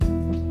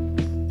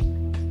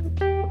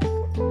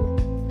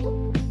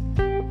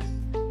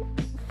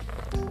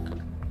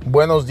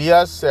Buenos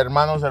días,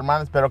 hermanos,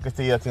 hermanas. Espero que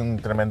este día sea un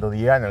tremendo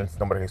día en el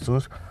nombre de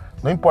Jesús.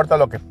 No importa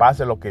lo que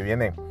pase, lo que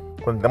viene.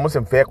 Cuando estamos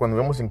en fe, cuando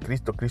vivimos en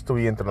Cristo, Cristo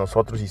vive entre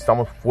nosotros y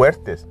estamos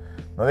fuertes.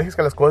 No dejes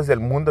que las cosas del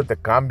mundo te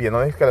cambien.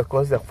 No dejes que las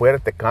cosas de afuera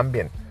te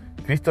cambien.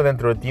 Cristo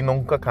dentro de ti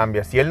nunca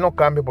cambia. Si Él no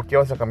cambia, ¿por qué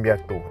vas a cambiar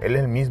tú? Él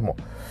es el mismo.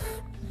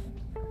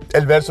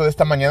 El verso de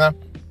esta mañana,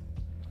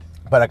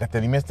 para que te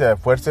animes, te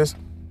esfuerces,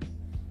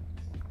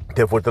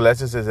 te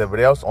fortaleces, es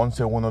Hebreos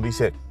 11:1.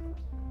 Dice: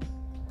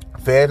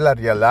 fe es la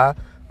realidad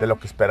de lo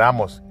que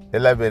esperamos,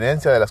 es la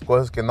evidencia de las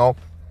cosas que no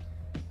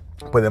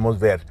podemos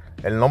ver.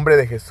 En el nombre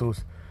de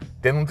Jesús,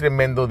 ten un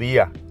tremendo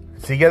día.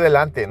 Sigue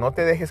adelante, no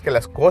te dejes que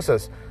las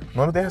cosas,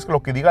 no dejes que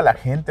lo que diga la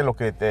gente, lo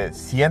que te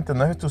sientes,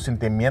 no dejes tus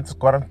sentimientos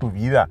corran tu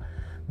vida.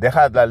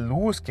 Deja la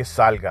luz que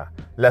salga.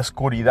 La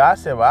oscuridad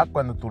se va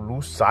cuando tu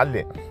luz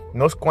sale.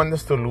 No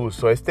escondes tu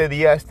luz. Este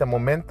día, este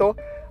momento,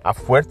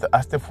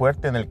 hazte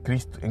fuerte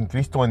en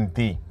Cristo en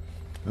ti.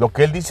 Lo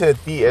que Él dice de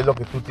ti es lo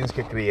que tú tienes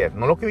que creer.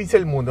 No lo que dice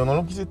el mundo, no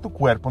lo que dice tu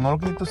cuerpo, no lo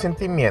que dice tus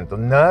sentimientos,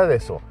 nada de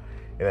eso.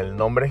 En el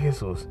nombre de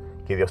Jesús,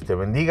 que Dios te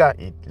bendiga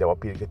y le voy a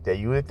pedir que te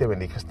ayude y te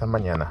bendiga esta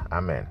mañana.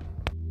 Amén.